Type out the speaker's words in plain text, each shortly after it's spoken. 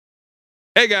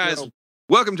Hey guys,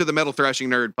 welcome to the Metal Thrashing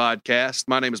Nerd Podcast.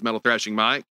 My name is Metal Thrashing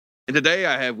Mike, and today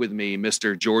I have with me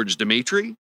Mr. George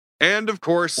Dimitri, and of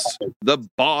course, the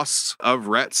boss of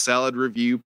Rat Salad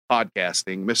Review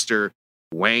podcasting, Mr.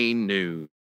 Wayne New.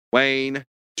 Wayne,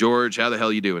 George, how the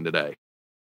hell you doing today?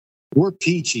 We're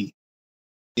peachy.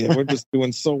 Yeah, we're just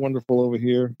doing so wonderful over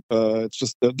here. It's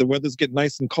just the weather's getting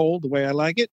nice and cold the way I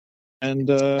like it, and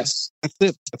Yes. that's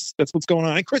it. That's what's going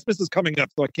on. And Christmas is coming up,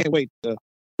 so I can't wait.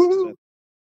 Woo-hoo.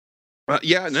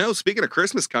 Speaking of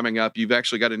Christmas coming up, you've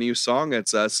actually got a new song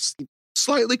that's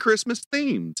slightly Christmas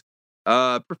themed.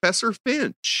 Professor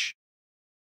Finch.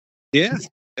 Yeah,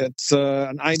 it's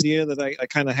an idea that I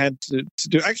kind of had to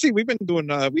do. Actually, we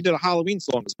did a Halloween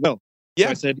song as well. Yeah.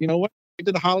 So I said, you know what? We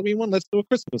did a Halloween one. Let's do a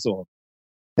Christmas song.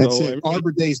 That's So it.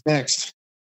 Arbor Day's next.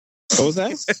 What was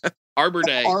that? Arbor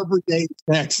Day. Arbor Day's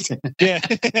next. Yeah.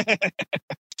 And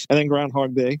then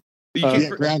Groundhog Day. You can't Yeah,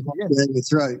 for- Groundhog Day.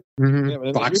 That's right. Yeah,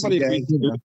 but Boxing everybody Day.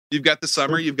 agrees. You've got the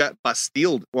summer, you've got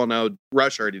Bastille. Well, no,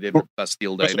 Rush already did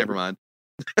Bastille Day. Rush- Never mind.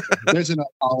 There's enough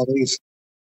holidays.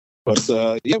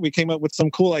 But yeah, we came up with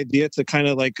some cool idea to kind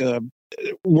of like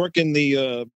work in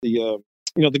the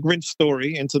Grinch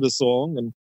story into the song,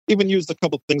 and even used a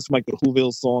couple things from like the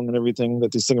Whoville song and everything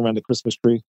that they sing around the Christmas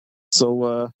tree.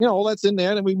 So all that's in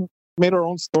there, and we made our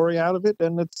own story out of it,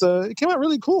 and it came out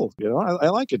really cool. I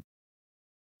like it.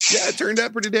 Yeah, it turned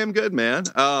out pretty damn good, man.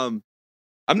 I'm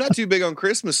not too big on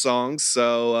Christmas songs,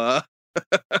 so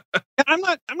I'm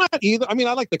not either. I mean,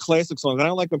 I like the classic songs. I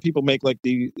don't like when people make like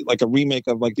a remake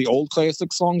of like the old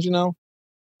classic songs,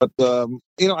 But I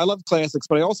love classics,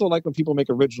 but I also like when people make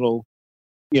original,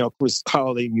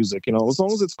 holiday music. As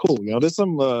long as it's cool. There's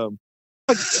some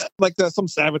some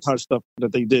Sabotage stuff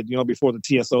that they did, before the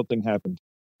TSO thing happened.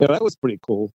 Yeah, that was pretty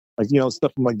cool. Like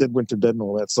stuff from like Dead Winter Dead and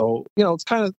all that. So it's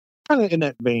kind of in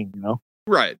that vein.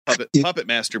 right. Puppet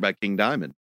Master by King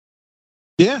Diamond.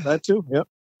 Yeah, that too. Yep.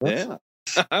 Yeah.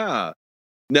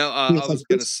 No, I was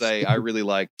gonna say I really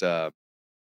liked.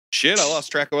 Shit, I lost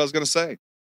track of what I was gonna say.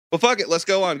 Well, fuck it. Let's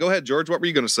go on. Go ahead, George. What were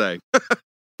you gonna say?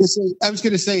 I was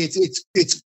going to say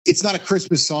it's not a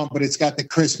Christmas song, but it's got the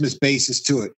Christmas basis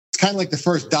to it. It's kind of like the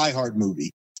first Die Hard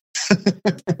movie.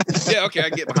 Yeah, okay, I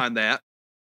can get behind that.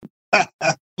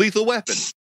 Lethal Weapon.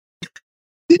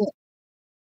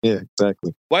 Yeah,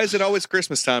 exactly. Why is it always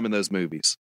Christmas time in those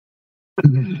movies?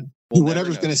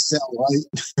 Whatever's going to sell,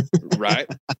 right? Right?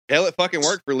 Hell, it fucking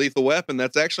worked for Lethal Weapon.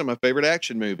 That's actually my favorite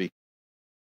action movie.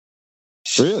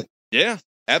 Really? Yeah,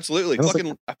 absolutely.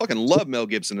 I fucking love Mel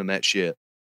Gibson in that shit.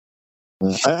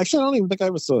 I don't even think I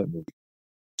ever saw that movie.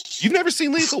 You've never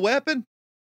seen Lethal Weapon?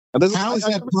 How is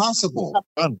that possible?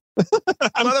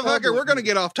 Motherfucker, we're going to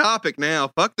get off topic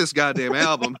now. Fuck this goddamn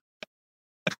album.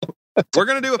 We're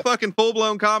going to do a fucking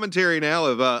full-blown commentary now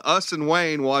of us and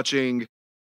Wayne watching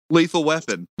Lethal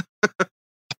Weapon.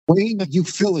 Wayne, you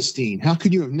Philistine. How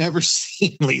could you have never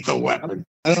seen Lethal Weapon?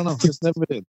 I don't know. Just never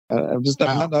did. I'm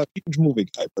not a huge movie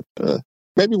guy, but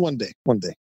maybe one day. One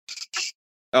day.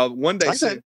 One day Okay.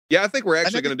 soon. Yeah, I think we're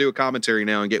actually going to do a commentary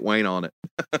now and get Wayne on it.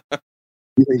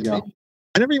 There you go.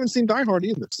 I never even seen Die Hard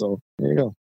either, so there you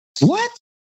go. What?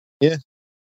 Yeah.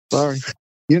 Sorry.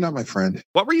 You're not my friend.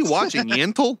 What were you watching,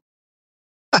 Yentl?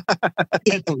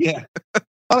 Yeah. A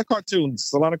lot of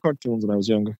cartoons when I was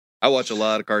younger. I watch a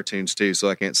lot of cartoons too, so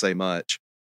I can't say much.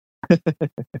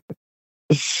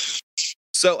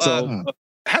 So,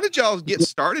 how did y'all get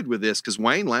started with this? Because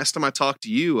Wayne, last time I talked to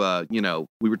you,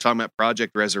 we were talking about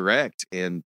Project Resurrect,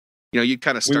 and you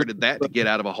kind of started that to get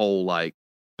out of a whole like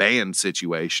band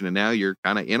situation, and now you're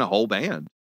kind of in a whole band.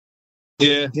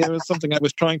 Yeah, it was something I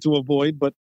was trying to avoid,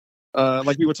 but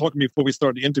like we were talking before we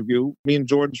started the interview, me and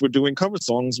George were doing cover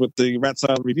songs with the Rat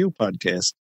Salad Review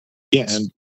podcast. Yes.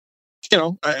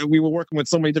 And we were working with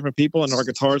so many different people, and our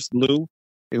guitarist Lou,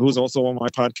 who's also on my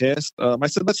podcast. I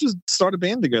said, let's just start a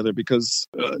band together because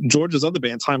George's other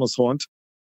band, Timeless Haunt,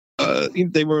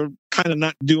 they were kind of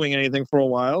not doing anything for a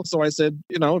while. So I said,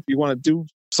 if you want to do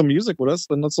some music with us,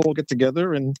 then let's all get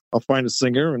together and I'll find a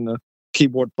singer and a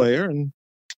keyboard player and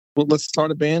let's start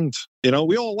a band.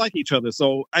 We all like each other.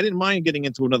 So I didn't mind getting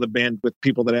into another band with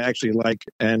people that I actually like.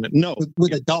 And no.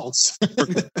 With adults.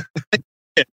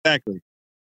 Yeah, exactly.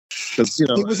 Because,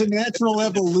 it was a natural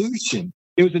evolution.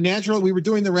 It was a natural. We were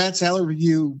doing the Rat Salad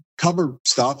Review cover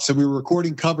stuff, so we were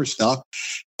recording cover stuff,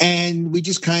 and we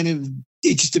just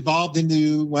it just evolved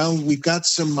into, well, we've got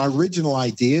some original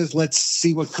ideas. Let's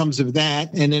see what comes of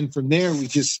that, and then from there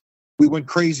we went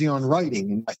crazy on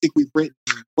writing. And I think we've written,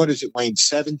 what is it, Wayne?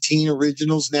 17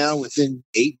 originals now within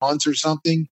 8 months or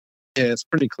something. Yeah, it's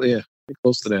pretty clear, pretty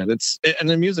close to that. And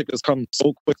the music has come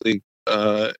so quickly.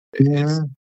 Yeah.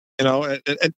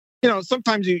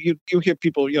 sometimes you hear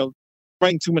people,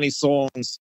 writing too many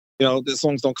songs. The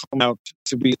songs don't come out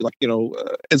to be like,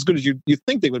 as good as you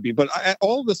think they would be. But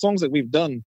all the songs that we've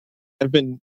done have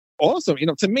been awesome.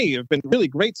 To me, have been really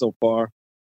great so far.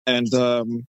 And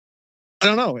I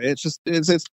don't know. It's just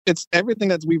it's everything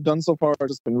that we've done so far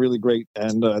has just been really great.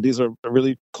 And these are a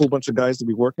really cool bunch of guys to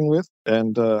be working with.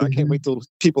 And I can't wait till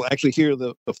people actually hear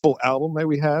the full album that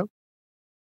we have.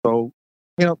 So,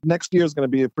 next year is going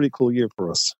to be a pretty cool year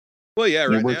for us. Well, yeah,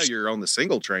 right now you're on the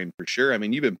single train for sure. I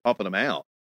mean, you've been pumping them out.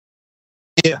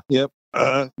 Yeah, yep.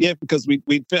 Because we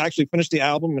actually finished the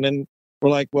album, and then we're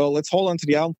like, well, let's hold on to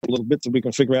the album for a little bit so we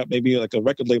can figure out maybe like a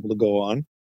record label to go on.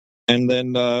 And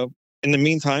then in the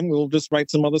meantime, we'll just write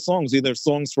some other songs, either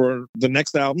songs for the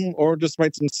next album or just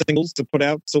write some singles to put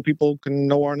out so people can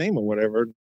know our name or whatever.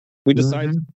 We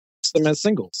decided to put them as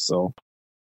singles. So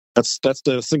that's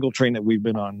the single train that we've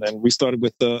been on. And we started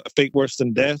with A Fate Worse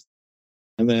Than Death,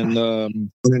 and then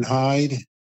Run and Hide.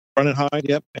 Run and Hide,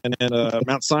 yep. And then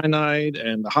Mount Cyanide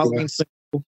and the Halloween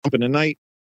single, Up in the Night.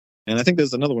 And I think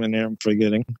there's another one in there I'm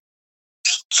forgetting.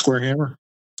 Square Hammer.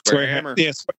 Square Hammer.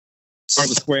 Yes. The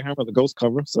Square Hammer, the Ghost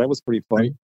cover. So that was pretty fun.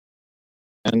 Right.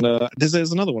 And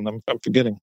there's another one I'm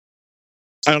forgetting.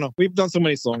 I don't know. We've done so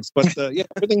many songs. But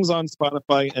everything's on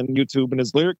Spotify and YouTube. And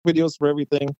there's lyric videos for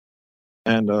everything.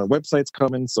 And website's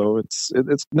coming. So it's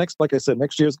next, like I said,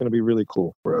 next year is going to be really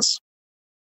cool for us.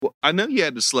 Well, I know you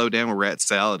had to slow down with Rat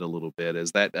Salad a little bit.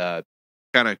 Is that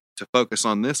kind of to focus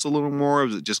on this a little more? Or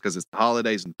is it just because it's the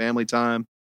holidays and family time?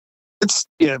 It's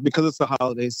because it's the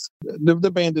holidays.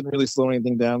 The band didn't really slow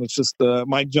anything down. It's just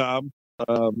my job.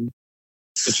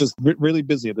 It's just really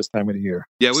busy at this time of the year.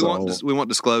 Yeah, we won't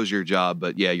disclose your job,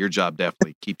 but yeah, your job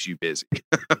definitely keeps you busy.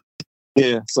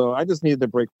 Yeah, so I just needed a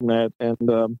break from that. And,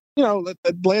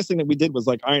 the last thing that we did was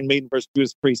like Iron Maiden versus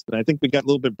Judas Priest. And I think we got a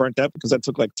little bit burnt out because that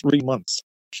took like 3 months.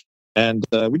 And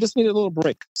we just needed a little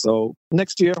break. So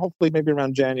next year, hopefully maybe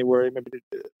around January, maybe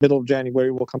the middle of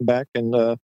January, we'll come back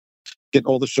and get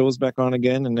all the shows back on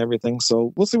again and everything.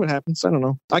 So we'll see what happens. I don't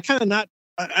know. I kind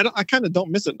of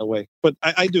don't miss it in a way, but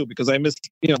I do because I miss,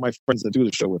 my friends that do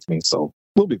the show with me. So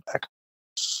we'll be back.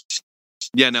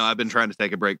 Yeah, no, I've been trying to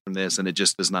take a break from this and it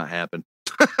just does not happen.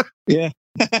 Yeah.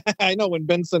 I know when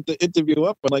Ben sent the interview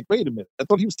up, I'm like, wait a minute. I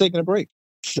thought he was taking a break.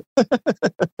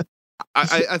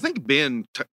 I think Ben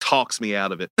talks me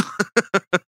out of it.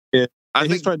 Yeah. I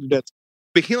think he's trying to do that.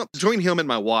 Between him and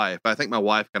my wife, I think my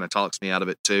wife kind of talks me out of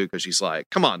it too, because she's like,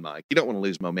 come on, Mike, you don't want to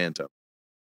lose momentum.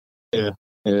 Yeah,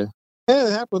 it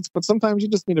happens, but sometimes you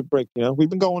just need a break. We've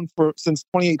been going since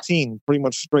 2018, pretty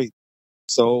much straight.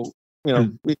 So, we got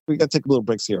to take a little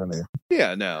breaks here and there.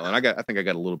 Yeah, no, and I think I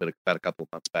got a little bit about a couple of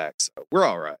months back, so we're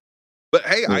all right. But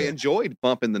hey, I enjoyed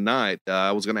Bump in the Night.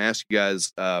 I was going to ask you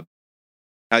guys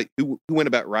who went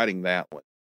about writing that one.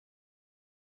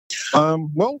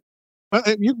 Well,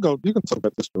 you can go. You can talk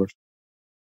about this, George.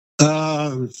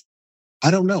 I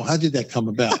don't know. How did that come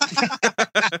about?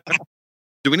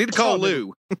 Do we need to call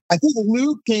Lou? I think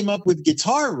Lou came up with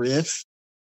guitar riff,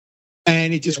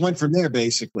 and it just went from there,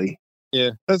 basically.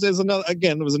 Yeah, there's another.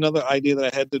 Again, there was another idea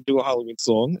that I had to do a Halloween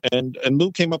song, and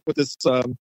Lou came up with this,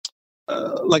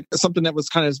 like something that was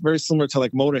kind of very similar to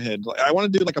like Motorhead. Like, I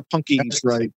want to do like a punky. That's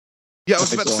right. Yeah, I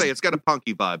was about to say it's got a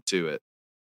punky vibe to it.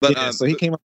 But so he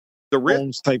came up the with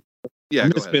riff type,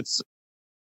 Misfits,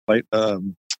 like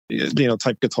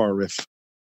type guitar riff.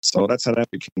 So that's how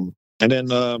that became. And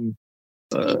then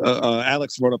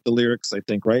Alex wrote up the lyrics, I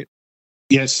think, right?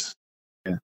 Yes.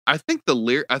 Yeah. I think the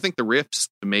riffs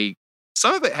to me,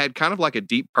 some of it had kind of like a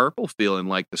Deep Purple feel in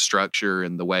like the structure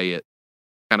and the way it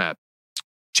kind of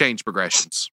changed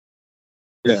progressions.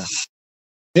 Yeah.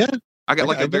 I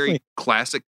got a very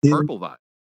classic Purple vibe.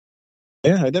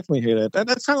 Yeah, I definitely hear that.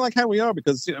 That's kind of like how we are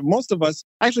because most of us,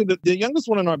 actually, the youngest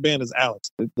one in our band is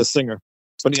Alex, the singer,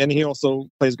 and he also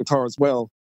plays guitar as well.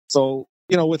 So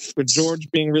with George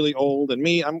being really old and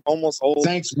me, I'm almost old.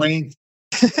 Thanks, Wayne.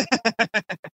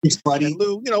 He's funny. And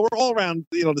Lou, we're all around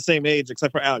the same age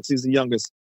except for Alex. He's the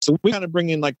youngest. So we kind of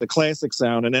bring in like the classic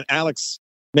sound, and then Alex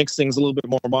makes things a little bit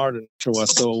more modern to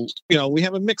us. So we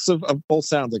have a mix of both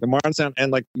sounds, like a modern sound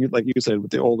and like you said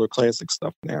with the older classic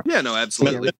stuff in there. Yeah, no,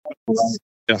 absolutely.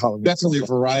 Definitely a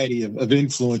variety of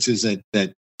influences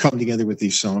that come together with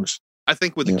these songs. I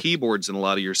think with the keyboards in a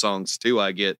lot of your songs too,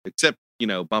 I get, except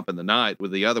Bump in the Night,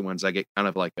 with the other ones I get kind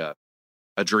of like a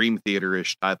Dream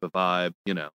Theater-ish type of vibe,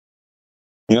 Yep.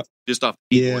 Just off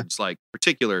keyboards, like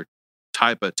particular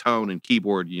type of tone and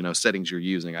keyboard, settings you're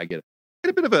using. I get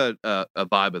a bit of a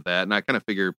vibe of that, and I kind of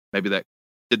figure maybe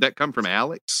did that come from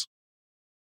Alex?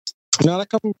 No, that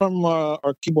comes from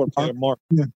our keyboard player, Mark.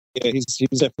 Yeah. Yeah, he's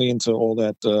definitely into all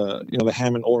that. The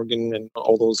Hammond organ and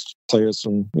all those players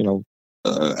from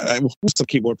some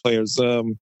keyboard players.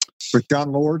 For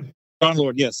John Lord. John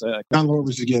Lord, yes. John Lord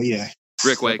was yeah.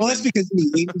 Rick Wakeman. Well, that's because in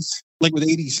the 80s, like with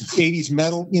 80s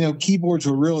metal, keyboards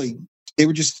they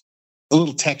were just a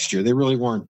little texture. They really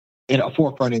weren't a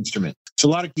forefront instrument. So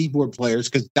a lot of keyboard players,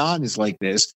 because Don is like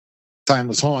this,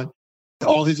 Timeless Haunt,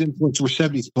 all his influence were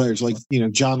 70s players like,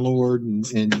 John Lord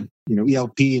and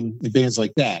ELP and bands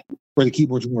like that, where the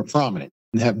keyboards were more prominent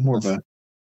and have more of a,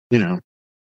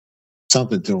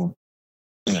 something to them.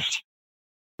 Yeah.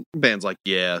 Bands like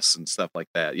Yes and stuff like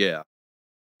that. Yeah.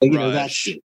 Rush.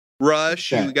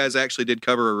 Rush. You guys actually did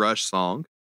cover a Rush song.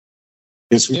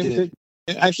 Yes, we did.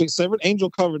 Actually, Severed Angel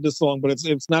covered this song, but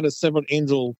it's not a Severed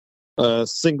Angel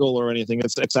single or anything.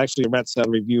 It's actually a Rat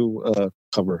Salad Review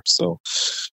cover. So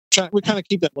we kind of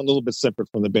keep that one a little bit separate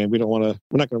from the band. We're not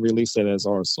going to release that as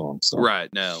our song. So. Right.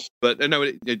 No, but no,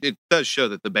 it does show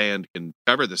that the band can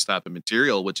cover this type of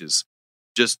material, which is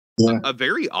just a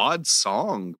very odd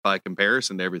song by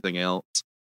comparison to everything else.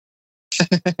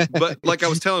 But like I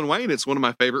was telling Wayne, it's one of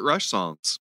my favorite Rush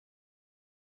songs.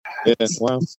 Yeah,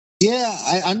 wow.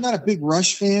 Yeah, I'm not a big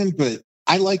Rush fan, but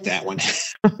I like that one.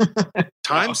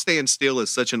 Time Stands Still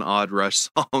is such an odd Rush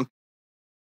song.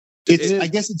 I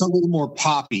guess it's a little more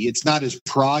poppy. It's not as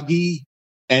proggy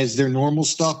as their normal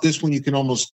stuff. This one you can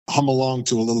almost hum along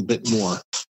to a little bit more.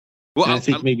 Well, I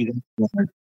think maybe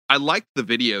I liked the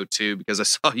video too because I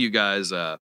saw you guys.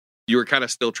 You were kind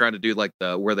of still trying to do like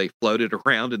where they floated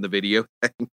around in the video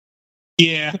thing.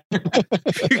 Yeah,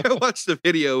 you go watch the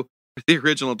video. The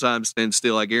original Time Stands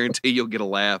Still. I guarantee you'll get a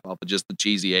laugh off of just the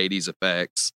cheesy '80s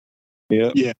effects.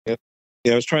 Yeah.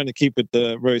 I was trying to keep it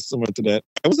very similar to that.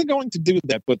 I wasn't going to do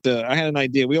that, but I had an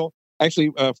idea. We all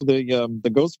actually for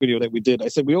the Ghost video that we did. I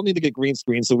said we all need to get green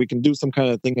screen so we can do some kind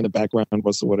of thing in the background or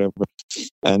whatever.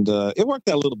 And it worked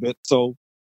out a little bit. So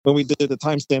when we did the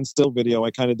Time Stands Still video,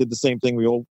 I kind of did the same thing. We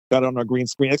all got on our green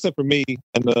screen, except for me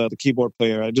and the keyboard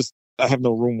player. I have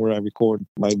no room where I record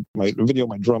my video,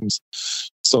 my drums.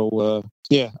 So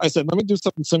I said let me do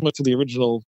something similar to the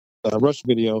original Rush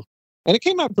video. And it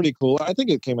came out pretty cool. I think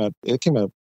it came out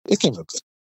good.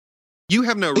 You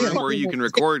have no room where you can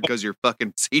record because your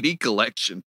fucking CD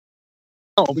collection.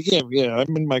 Oh, but yeah.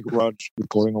 I'm in my garage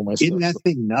recording all my stuff. Isn't that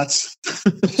thing nuts?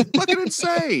 Fucking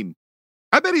insane.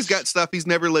 I bet he's got stuff he's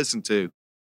never listened to.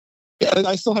 Yeah,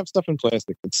 I still have stuff in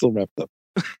plastic. It's still wrapped up.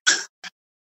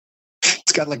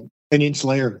 It's got like an inch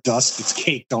layer of dust that's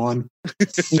caked on.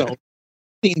 No,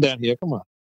 clean down here. Come on.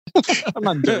 I'm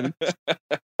not dirty.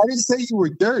 I didn't say you were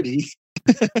dirty.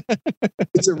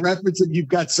 It's a reference that you've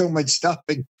got so much stuff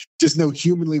and just no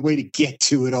humanly way to get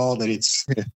to it all that it's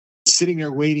sitting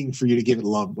there waiting for you to give it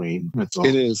love, Wayne. That's all.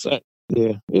 It is.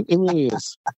 It really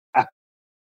is.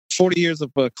 40 years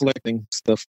of collecting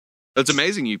stuff. It's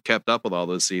amazing you've kept up with all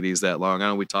those CDs that long. I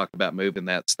know we talked about moving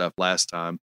that stuff last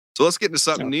time. So let's get into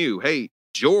something new. Hey,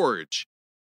 George.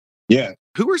 Yeah.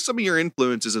 Who are some of your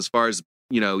influences as far as,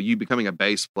 you becoming a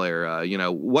bass player?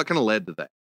 What kind of led to that?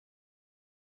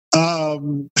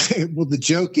 Well, the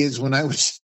joke is and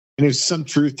there's some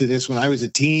truth to this, when I was a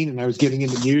teen and I was getting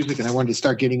into music and I wanted to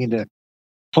start getting into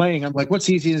playing, I'm like, what's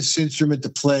the easiest instrument to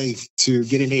play to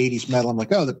get into 80s metal? I'm like,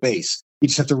 the bass. You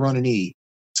just have to run an E.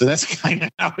 So that's kind of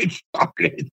how it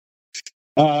started.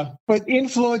 But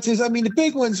influences, the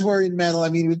big ones were in metal.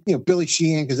 Billy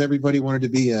Sheehan, because everybody wanted to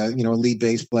be a lead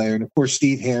bass player. And of course,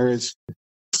 Steve Harris,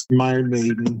 Iron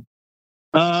Maiden.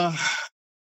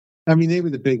 They were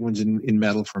the big ones in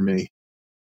metal for me.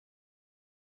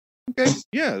 Okay.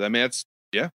 Yeah. That's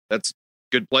a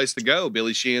good place to go.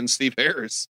 Billy Sheehan, Steve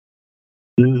Harris.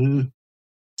 Mm-hmm.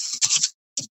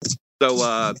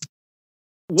 So,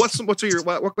 what's your,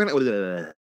 what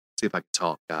see if I can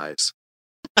talk, guys.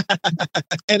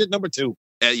 Edit number 2.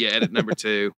 Edit number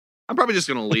 2. I'm probably just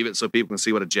going to leave it so people can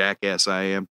see what a jackass I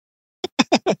am.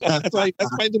 That's why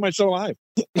I do my show live.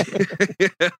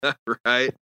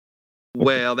 Right.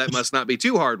 Well, that must not be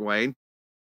too hard, Wayne.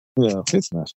 No,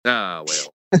 it's not. Oh,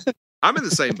 well. I'm in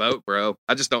the same boat, bro.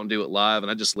 I just don't do it live,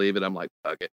 and I just leave it. I'm like,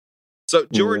 fuck it. So,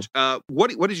 George, what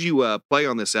did you play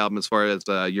on this album as far as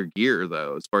your gear,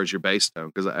 though, as far as your bass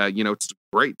tone? Because, it's a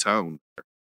great tone.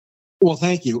 Well,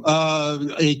 thank you.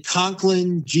 A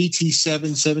Conklin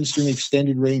GT7 7-string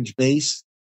extended range bass,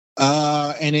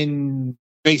 and in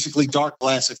basically dark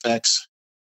glass effects.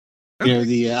 Okay.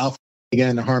 The Alpha,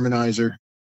 again, the harmonizer.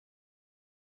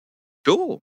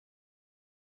 Cool.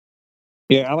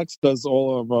 Yeah, Alex does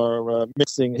all of our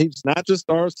mixing. He's not just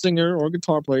our singer or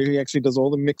guitar player. He actually does all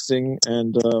the mixing,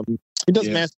 and he does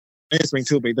mastering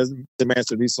too, but he doesn't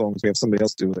master these songs. We have somebody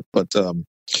else do it. But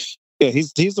Yeah,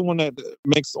 he's the one that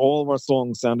makes all of our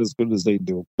songs sound as good as they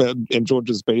do. And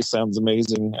George's bass sounds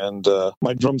amazing, and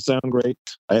my drums sound great.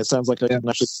 It sounds like I can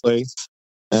actually play.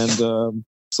 And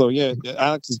so yeah,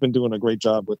 Alex has been doing a great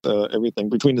job with everything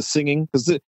between the singing.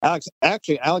 Because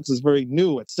Alex is very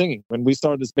new at singing. When we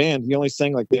started this band, he only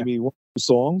sang like maybe 1 or 2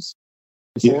 songs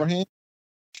beforehand.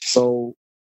 So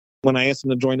when I asked him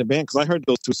to join the band, because I heard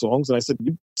those 2 songs, and I said,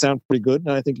 "You sound pretty good,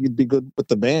 and I think you'd be good with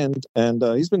the band." And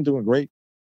he's been doing great.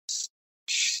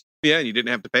 Yeah, and you didn't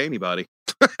have to pay anybody.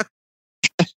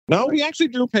 No, we actually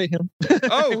do pay him.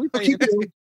 Oh, we pay him.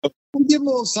 We'll give him a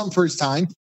little something for his time.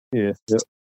 Yeah. I'm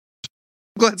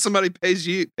glad somebody pays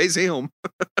him.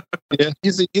 Yeah,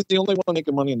 he's the only one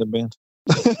making money in the band.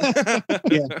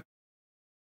 Yeah.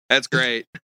 That's great.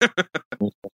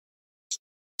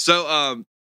 So,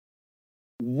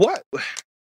 what?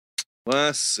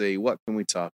 Let's see. What can we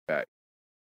talk about?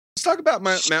 Let's talk about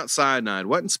Mount Sinai.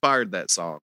 What inspired that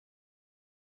song?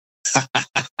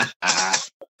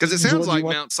 Because it sounds like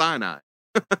Mount Sinai.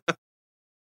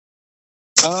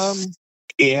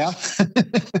 Yeah.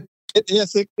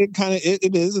 Yes, it kind of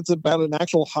it is. It's about an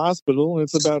actual hospital, and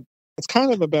it's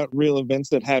kind of about real events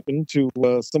that happened to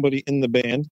somebody in the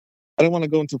band. I don't want to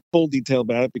go into full detail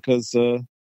about it because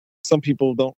some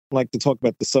people don't like to talk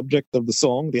about the subject of the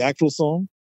song, the actual song.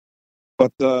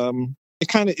 But it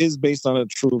kind of is based on a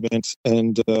true event,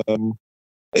 and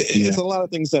it's a lot of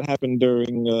things that happened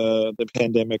during the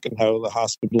pandemic and how the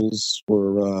hospitals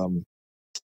were,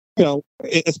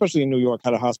 especially in New York,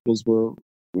 how the hospitals were,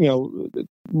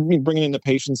 bringing in the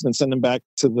patients and sending them back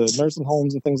to the nursing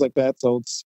homes and things like that. So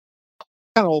it's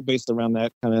kind of all based around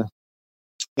that kind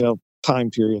of, time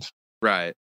period.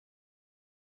 Right.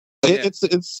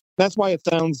 It's that's why it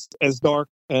sounds as dark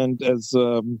and as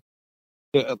like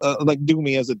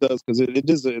doomy as it does, because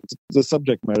the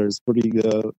subject matter is pretty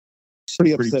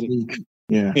upsetting. Bleak.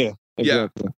 Yeah. Yeah.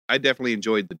 Exactly. Yeah. I definitely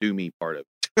enjoyed the doomy part of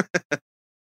it.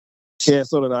 Yeah,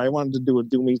 so did I. I wanted to do a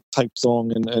doomy type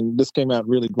song, and this came out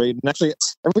really great. And actually,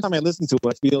 every time I listen to it,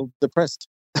 I feel depressed.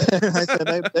 I said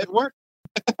that worked.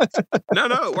 No,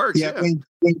 it works. Yeah.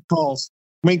 Wayne calls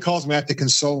me. I have to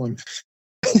console him.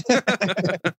 Give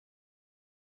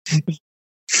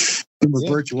him a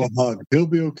virtual hug. He'll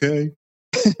be okay.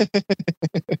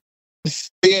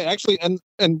 Yeah, actually, and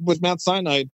with Mount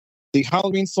Sinai, the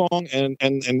Halloween song and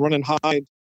Run and Hide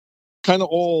kind of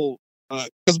all,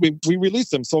 because we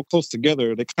released them so close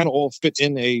together, they kind of all fit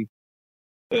in in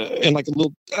like a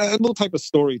little type of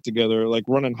story together. Like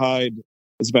Run and Hide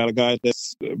is about a guy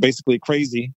that's basically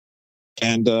crazy,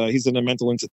 and he's in a mental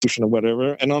institution or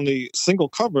whatever. And on the single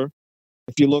cover,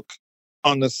 if you look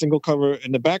on the single cover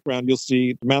in the background, you'll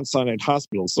see the Mount Sinai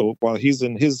Hospital. So while he's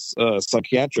in his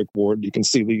psychiatric ward, you can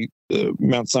see the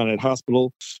Mount Sinai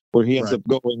Hospital where he ends up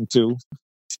going to,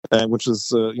 which is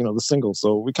the single.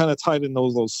 So we kind of tied in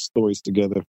those stories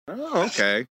together. Oh,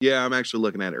 okay. Yeah, I'm actually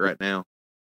looking at it right now.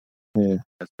 Yeah,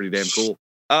 that's pretty damn cool.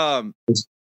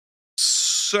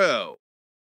 So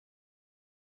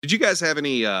did you guys have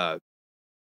any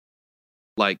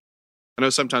I know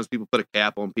sometimes people put a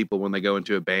cap on people when they go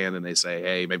into a band and they say,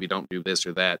 hey, maybe don't do this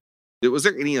or that. Was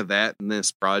there any of that in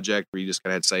this project where you just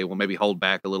kind of had to say, well, maybe hold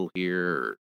back a little here,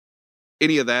 or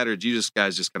any of that? Or did you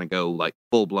guys just kind of go like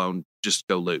full blown, just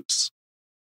go loose?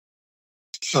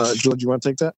 George, you want to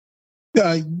take that?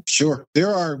 Sure.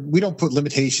 We don't put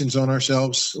limitations on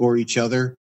ourselves or each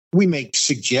other. We make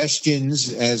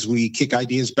suggestions as we kick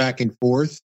ideas back and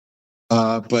forth.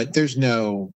 But there's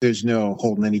no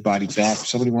holding anybody back. If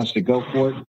somebody wants to go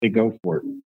for it, they go for it.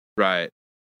 Right.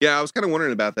 Yeah, I was kind of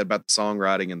wondering about that, about the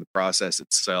songwriting and the process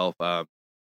itself. I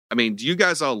mean, do you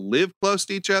guys all live close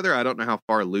to each other? I don't know how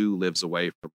far Lou lives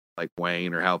away from like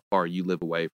Wayne, or how far you live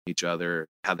away from each other,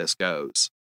 how this goes.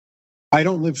 I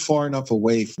don't live far enough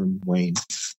away from Wayne.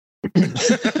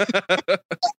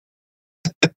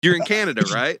 You're in Canada,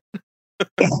 right?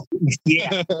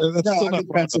 Yeah. No, I'm in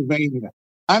Pennsylvania.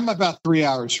 I'm about 3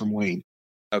 hours from Wayne.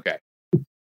 Okay.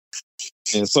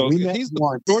 Yeah, so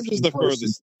George is the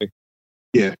furthest.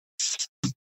 Yeah.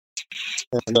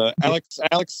 And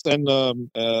Alex and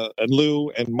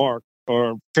Lou and Mark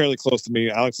are fairly close to me.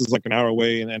 Alex is like an hour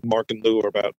away, and Mark and Lou are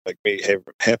about like maybe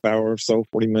half hour or so,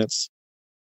 40 minutes.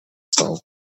 So,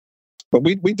 but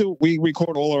we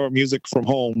record all our music from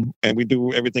home, and we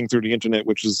do everything through the internet,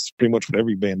 which is pretty much what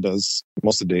every band does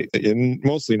mostly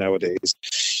nowadays.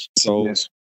 So, yes.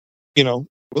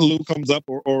 Lou comes up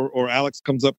or Alex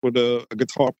comes up with a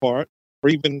guitar part, or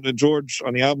even George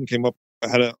on the album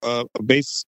had a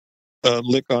bass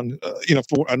lick on,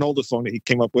 for an older song that he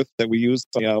came up with that we used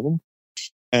on the album.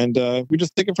 And we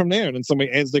just take it from there. And then somebody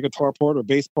adds the guitar part or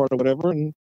bass part or whatever,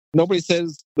 and Nobody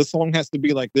says the song has to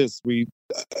be like this.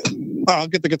 I'll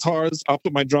get the guitars, I'll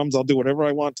put my drums, I'll do whatever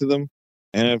I want to them.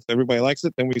 And if everybody likes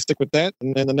it, then we stick with that.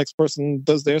 And then the next person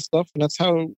does their stuff. And that's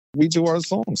how we do our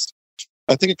songs.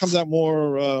 I think it comes out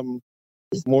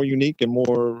more unique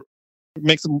and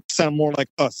makes them sound more like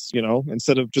us,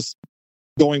 instead of just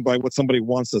going by what somebody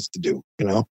wants us to do,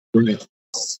 Right.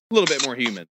 A little bit more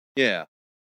human. Yeah.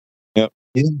 Yep.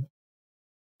 Yeah.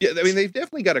 Yeah, I mean, they've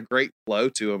definitely got a great flow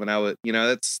to them, and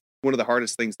that's one of the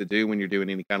hardest things to do when you're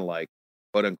doing any kind of like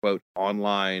quote unquote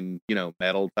online,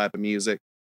 metal type of music,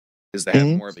 is to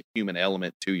have more of a human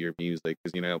element to your music.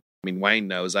 Because Wayne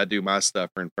knows I do my stuff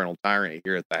for Infernal Tyrant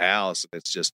here at the house, and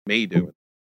it's just me doing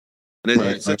it, and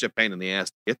it's such a pain in the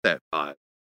ass to get that vibe.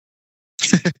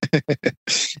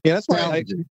 Yeah, that's why.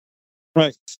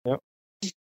 Right. Yep.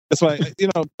 That's why,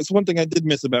 it's one thing I did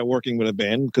miss about working with a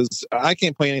band, because I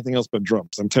can't play anything else but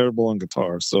drums. I'm terrible on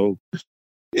guitar. So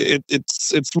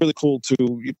it's really cool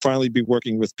to finally be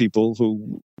working with people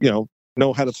who, know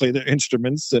how to play their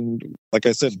instruments. And like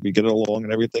I said, we get along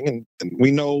and everything. And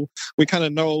we kind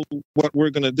of know what we're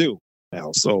going to do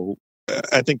now. So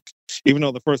I think even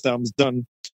though the first album's done,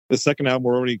 the second album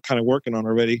we're already kind of working on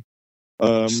already.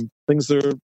 Things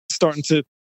are starting to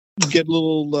get a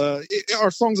little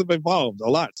our songs have evolved a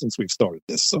lot since we've started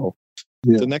this, so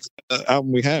the next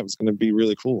album we have is going to be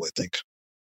really cool, I think.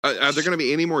 Are there going to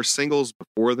be any more singles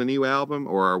before the new album,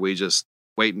 or are we just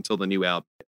waiting until the new album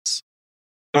hits?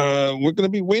 We're going to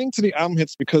be waiting till the album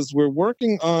hits, because we're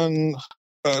working on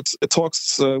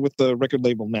talks with the record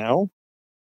label now,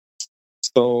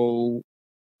 so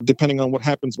depending on what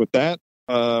happens with that,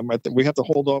 I think we have to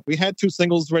hold off. We had 2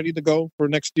 singles ready to go for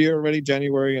next year already,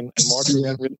 January and March,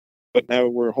 but now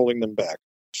we're holding them back.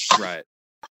 Right.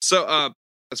 So,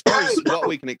 as far as what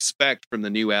we can expect from the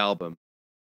new album,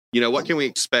 what can we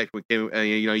expect?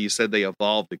 You said they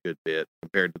evolved a good bit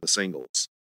compared to the singles.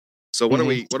 So, what are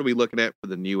we looking at for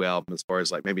the new album as far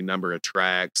as like maybe number of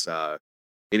tracks,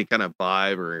 any kind of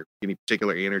vibe or any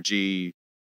particular energy,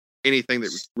 anything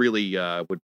that really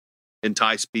would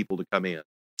entice people to come in?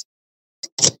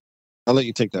 I'll let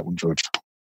you take that one, George.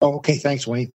 Oh, okay. Thanks,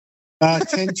 Wayne.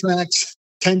 10 tracks,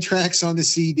 10 tracks on the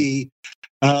CD.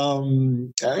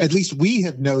 At least we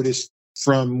have noticed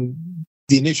from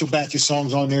the initial batch of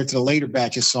songs on there to the later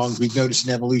batch of songs, we've noticed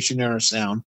an evolution in our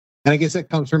sound. And I guess that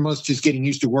comes from us just getting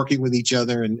used to working with each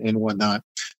other and whatnot.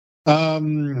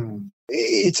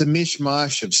 It's a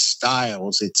mishmash of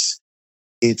styles.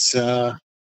 It's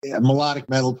melodic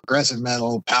metal, progressive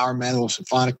metal, power metal,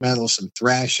 symphonic metal, some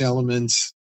thrash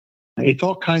elements. It's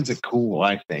all kinds of cool,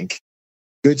 I think.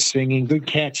 Good singing, good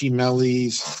catchy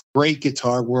melodies, great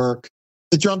guitar work.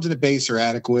 The drums and the bass are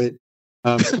adequate.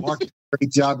 Mark did a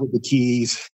great job with the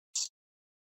keys.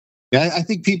 Yeah, I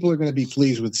think people are going to be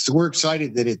pleased with it. So we're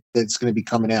excited that it's going to be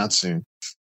coming out soon.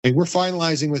 And we're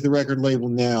finalizing with the record label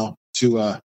now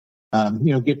to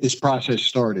get this process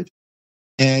started.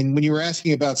 And when you were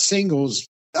asking about singles,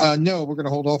 no, we're going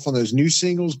to hold off on those new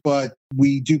singles, but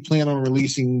we do plan on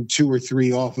releasing 2 or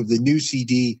 3 off of the new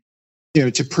CD,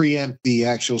 to preempt the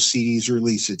actual CD's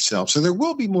release itself. So there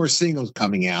will be more singles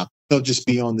coming out. They'll just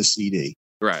be on the CD.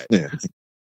 Right. Yeah.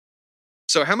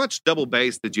 So how much double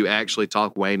bass did you actually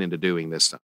talk Wayne into doing this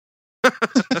time?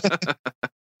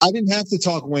 I didn't have to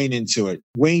talk Wayne into it.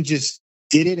 Wayne just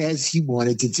did it as he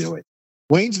wanted to do it.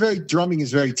 Wayne's drumming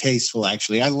is very tasteful,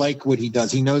 actually. I like what he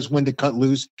does. He knows when to cut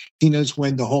loose. He knows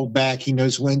when to hold back. He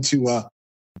knows when to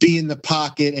be in the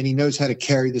pocket, and he knows how to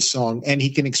carry the song. And he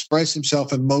can express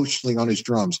himself emotionally on his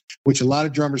drums, which a lot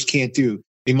of drummers can't do.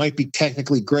 They might be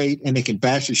technically great, and they can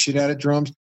bash the shit out of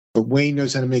drums, but Wayne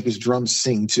knows how to make his drums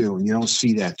sing, too, and you don't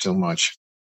see that so much.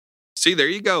 See, there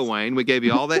you go, Wayne. We gave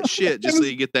you all that shit just so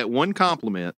you get that one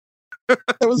compliment.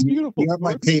 That was beautiful. You have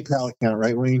my PayPal account,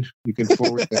 right, Wayne? You can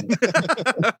forward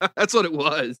that. That's what it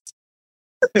was.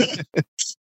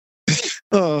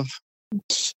 Oh,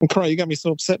 I'm crying. You got me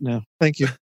so upset now. Thank you.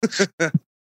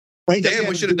 Wayne, damn,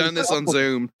 we should have done this on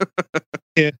Zoom.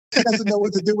 Yeah. He doesn't know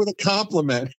what to do with a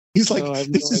compliment. He's like,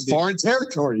 this is foreign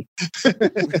territory.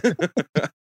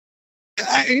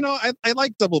 I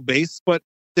like double bass, but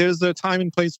there's a time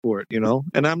and place for it,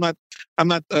 and I'm not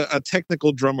a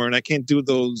technical drummer, and I can't do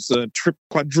those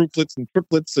quadruplets and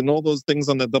triplets and all those things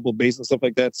on the double bass and stuff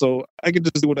like that. So I can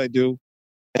just do what I do.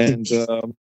 And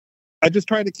I just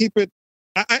try to keep it.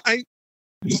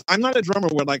 I'm not a drummer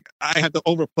where like I have to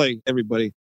overplay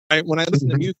everybody. When I listen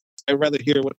to music, I rather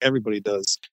hear what everybody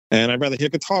does, and I'd rather hear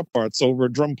guitar parts over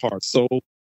drum parts. So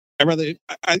I rather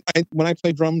when I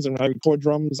play drums and when I record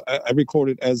drums, I record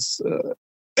it as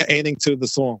adding to the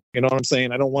song. You know what I'm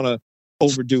saying? I don't want to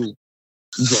overdo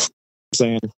drum.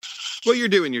 saying. Well, you're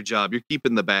doing your job. You're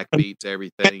keeping the backbeat to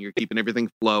everything. You're keeping everything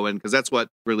flowing because that's what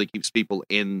really keeps people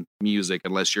in music.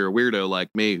 Unless you're a weirdo like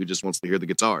me who just wants to hear the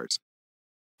guitars.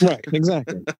 Right,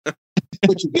 exactly. But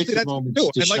you get That's your what I moments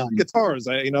do. to I like shine. guitars.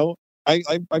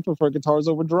 I prefer guitars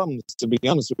over drums, to be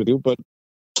honest with you. But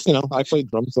I play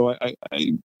drums, so I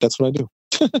that's what I do.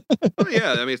 Oh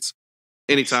yeah, I mean, it's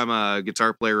anytime a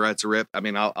guitar player writes a riff. I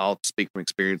mean, I'll speak from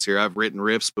experience here. I've written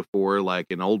riffs before, like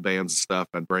in old bands and stuff.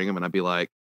 I'd bring them and I'd be like,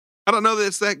 I don't know that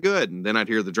it's that good, and then I'd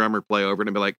hear the drummer play over it and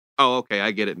I'd be like, oh, okay, I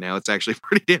get it now. It's actually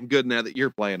pretty damn good now that you're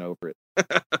playing over it.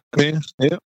 Yeah.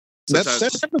 That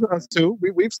Sometimes- happens to us too.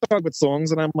 We've started with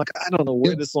songs, and I'm like, I don't know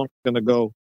where this song's gonna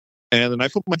go, and then I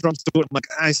put my drums to it. I'm like,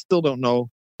 I still don't know.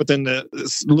 But then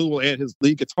Lou will add his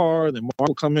lead guitar, and then Mark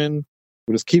will come in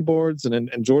with his keyboards, and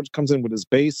George comes in with his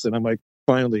bass, and I'm like,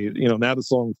 finally, now the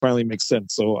song finally makes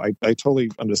sense. So I totally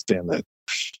understand that.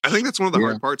 I think that's one of the Yeah.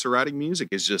 hard parts of writing music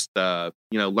is just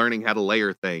learning how to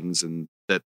layer things, and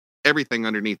that everything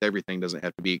underneath everything doesn't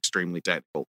have to be extremely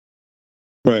technical.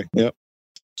 Right. Yep.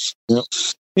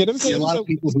 Yeah, there was See, a lot of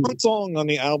people who one song on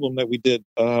the album that we did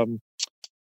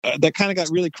that kind of got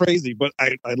really crazy, but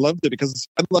I loved it because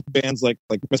I love bands like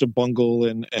Mr. Bungle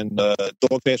and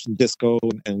Dog Fashion Disco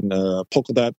and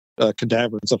Polka Dot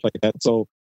Cadaver and stuff like that. So,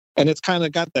 and it's kind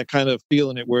of got that kind of feel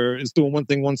in it where it's doing one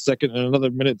thing 1 second and another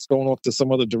minute it's going off to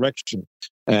some other direction.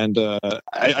 And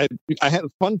I had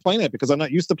fun playing that because I'm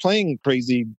not used to playing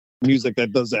crazy music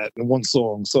that does that in one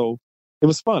song. So it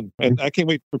was fun, and I can't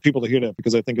wait for people to hear that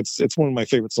because I think it's one of my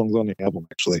favorite songs on the album,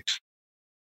 actually.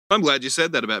 I'm glad you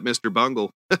said that about Mr.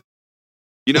 Bungle.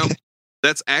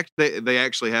 That's they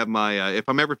actually have my if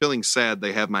I'm ever feeling sad,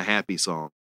 they have my happy song.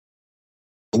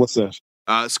 What's that?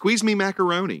 Squeeze Me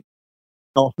Macaroni.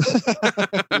 Oh,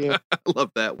 yeah, I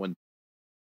love that one.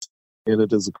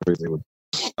 it is a crazy one.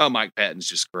 Oh, Mike Patton's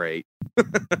just great.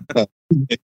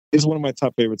 He's one of my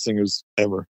top favorite singers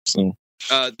ever. So,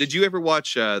 Did you ever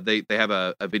watch? They have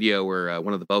a video where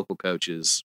one of the vocal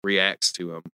coaches reacts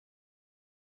to him.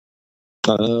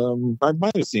 I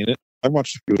might have seen it. I've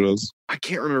watched a few of those. I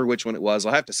can't remember which one it was.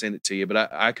 I'll have to send it to you,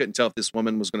 but I couldn't tell if this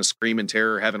woman was going to scream in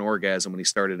terror or have an orgasm when he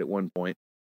started at one point.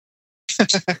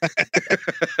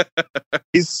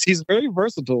 He's very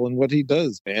versatile in what he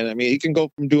does, man. I mean, he can go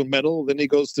from doing metal, then he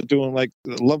goes to doing like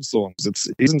love songs.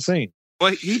 He's insane.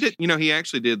 Well, he did. He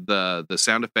actually did the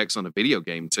sound effects on a video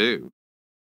game too.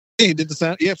 Yeah, he did the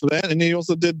sound, for that, and he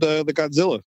also did the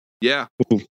Godzilla. Yeah,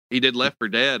 he did Left 4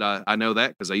 Dead. I know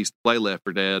that because I used to play Left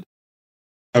 4 Dead.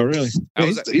 Oh, really? I Yeah,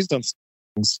 was- he's done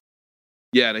things.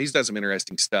 Yeah, he's done some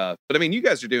interesting stuff. But I mean, you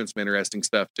guys are doing some interesting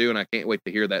stuff too, and I can't wait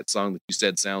to hear that song that you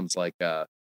said sounds like kind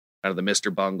of the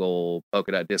Mr. Bungle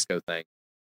polka dot disco thing.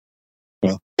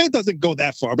 Well, it doesn't go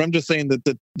that far, but I'm just saying that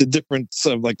the difference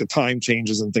of like the time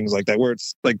changes and things like that, where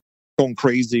it's like going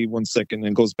crazy 1 second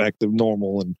and goes back to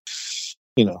normal, and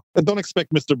and don't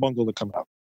expect Mr. Bungle to come out.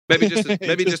 Maybe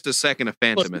just a second of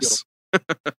Phantomus.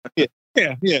 Yeah.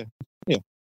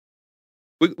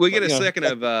 We get a Yeah. second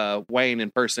of Wayne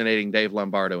impersonating Dave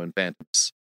Lombardo in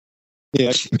Phantoms.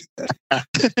 Yeah.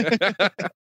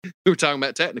 We were talking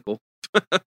about technical.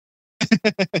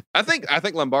 I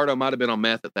think Lombardo might have been on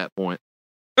meth at that point.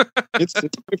 It's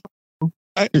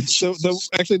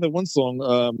actually the one song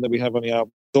that we have on the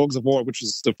album, Dogs of War, which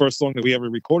is the first song that we ever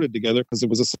recorded together because it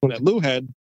was a song that Lou had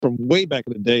from way back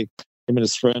in the day. Him and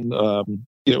his friend,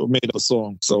 made up a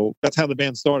song. So that's how the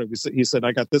band started. He said,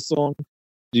 I got this song.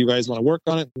 Do you guys want to work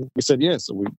on it? And we said, yeah.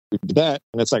 So we did that.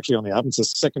 And that's actually on the album. It's the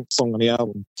second song on the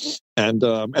album. And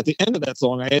at the end of that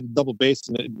song, I added double bass,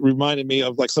 and it reminded me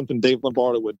of like something Dave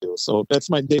Lombardo would do. So that's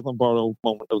my Dave Lombardo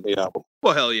moment of the album.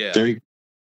 Well, hell yeah. So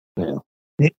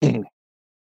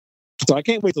I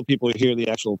can't wait till people hear the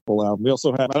actual full album. We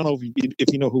also have, I don't know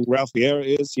if you know who Ralph Vieira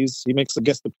is. He makes a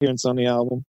guest appearance on the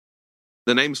album.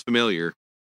 The name's familiar.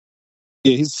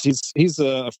 Yeah, he's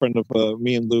a friend of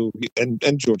me and Lou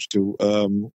and George too.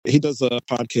 He does a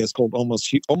podcast called Almost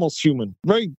Human.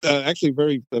 Very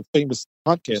famous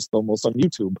podcast almost on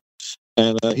YouTube,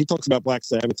 and he talks about Black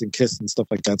Sabbath and Kiss and stuff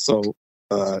like that. So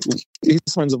he's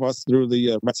friends of us through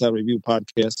the Rat Salad Review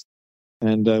podcast,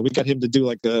 and we got him to do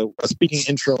like a speaking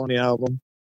intro on the album.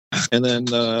 And then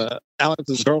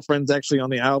Alex's girlfriend's actually on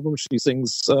the album. She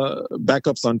sings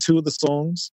backups on 2 of the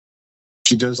songs.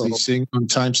 She does the sing on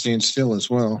Time Stand Still as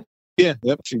well. Yeah,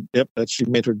 she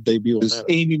made her debut on that.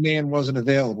 Amy Mann wasn't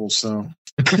available, so.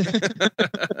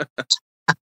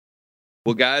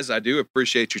 Well, guys, I do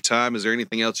appreciate your time. Is there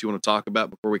anything else you want to talk about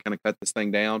before we kind of cut this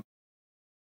thing down?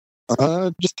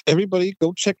 Just everybody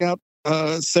go check out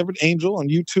Severed Angel on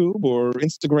YouTube or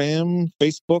Instagram,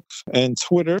 Facebook, and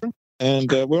Twitter. And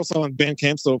we're also on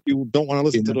Bandcamp, so if you don't want to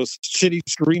listen to those shitty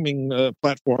streaming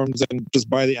platforms, and just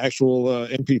buy the actual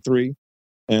MP3,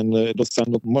 and it'll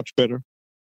sound much better.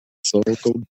 So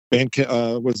go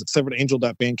Bandcamp. Was it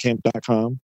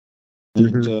severedangel.bandcamp.com?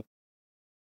 And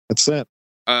that's that.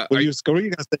 What do you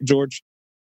guys think, George?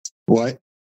 What?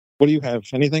 What do you have?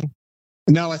 Anything?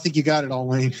 No, I think you got it all,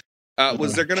 Wayne.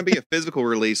 Was there going to be a physical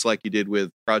release like you did with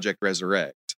Project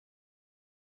Resurrect?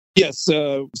 Yes,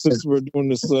 since we're doing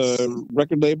this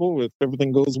record label, if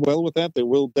everything goes well with that, there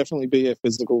will definitely be a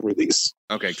physical release.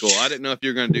 Okay, cool. I didn't know if you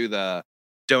were going to do the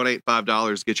donate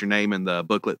 $5, get your name in the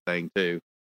booklet thing too.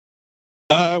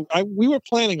 We were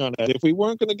planning on that. If we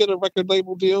weren't going to get a record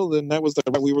label deal, then that was the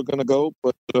way we were going to go.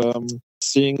 But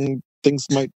seeing things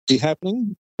might be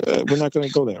happening, we're not going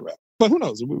to go that route. But who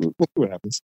knows? We'll see what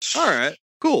happens. All right,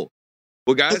 cool.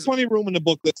 Well, guys, there's plenty of room in the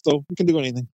booklet, so we can do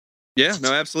anything. Yeah,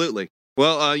 no, absolutely.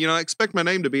 Well, I expect my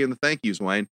name to be in the thank yous,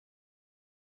 Wayne.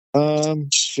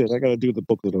 Shit, I got to do the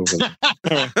booklet over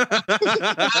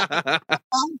there.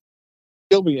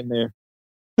 He'll be in there.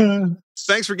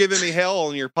 Thanks for giving me hell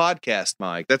on your podcast,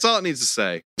 Mike. That's all it needs to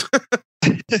say.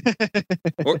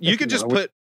 Or you could just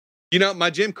put, my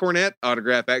Jim Cornette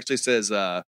autograph actually says,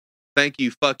 thank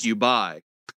you, fuck you, bye.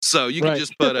 So you can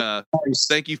just put,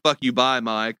 thank you, fuck you, bye,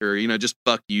 Mike, or, just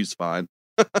fuck you's fine.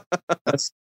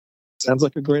 Sounds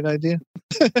like a great idea.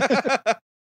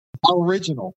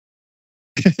 Original.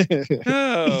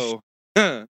 Oh.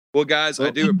 Well, guys, I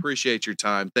do appreciate your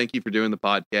time. Thank you for doing the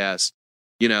podcast.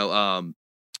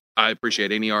 I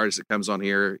appreciate any artist that comes on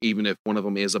here, even if one of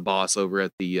them is a boss over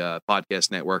at the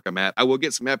podcast network I'm at. I will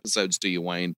get some episodes to you,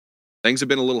 Wayne. Things have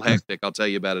been a little hectic. I'll tell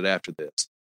you about it after this.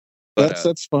 But,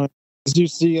 that's fine. As you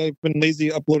see, I've been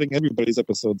lazy uploading everybody's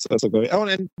episodes. That's okay. Oh,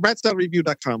 and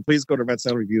ratsaladreview.com. Please go to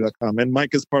ratsaladreview.com. And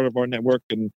Mike is part of our network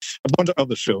and a bunch of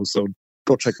other shows, so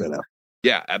go check that out.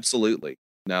 Yeah, absolutely.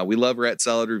 No, we love Rat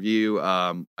Salad Review.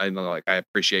 I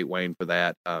appreciate Wayne for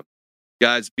that.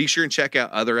 Guys, be sure and check out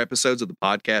other episodes of the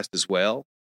podcast as well.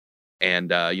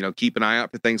 And, keep an eye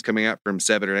out for things coming out from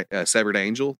Severed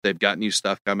Angel. They've got new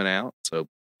stuff coming out. So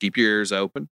keep your ears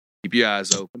open. Keep your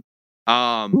eyes open.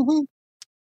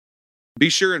 Be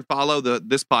sure and follow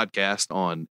this podcast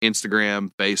on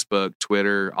Instagram, Facebook,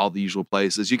 Twitter, all the usual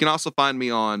places. You can also find me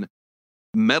on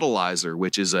Metalizer,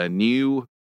 which is a new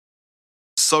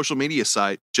social media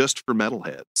site just for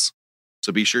metalheads.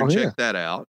 So be sure and check that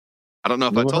out. I don't know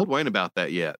if I told Wayne about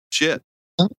that yet. Shit.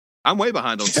 I'm way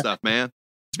behind on stuff, man.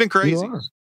 It's been crazy.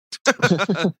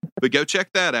 But go check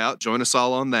that out. Join us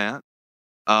all on that.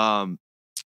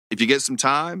 If you get some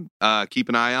time, keep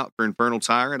an eye out for Infernal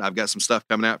Tyrant. I've got some stuff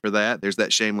coming out for that. There's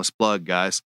that shameless plug,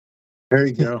 guys. There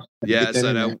you go. Yeah,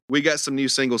 so we got some new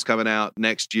singles coming out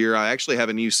next year. I actually have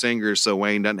a new singer, so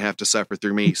Wayne doesn't have to suffer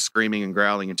through me screaming and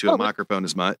growling into a microphone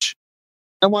as much.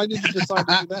 And why did you decide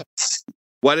to do that?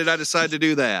 Why did I decide to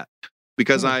do that?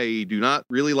 Because I do not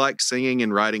really like singing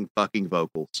and writing fucking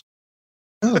vocals.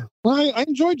 Well, I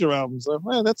enjoyed your albums,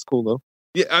 though. That's cool, though.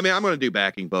 Yeah, I mean, I'm going to do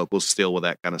backing vocals still with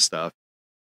that kind of stuff.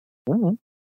 Mm-hmm.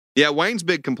 Yeah, Wayne's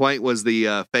big complaint was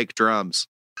the fake drums.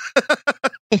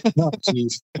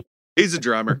 He's a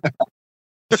drummer.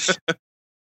 All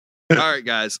right,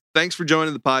 guys. Thanks for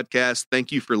joining the podcast.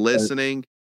 Thank you for listening.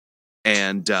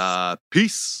 And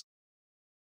peace.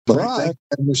 Bye.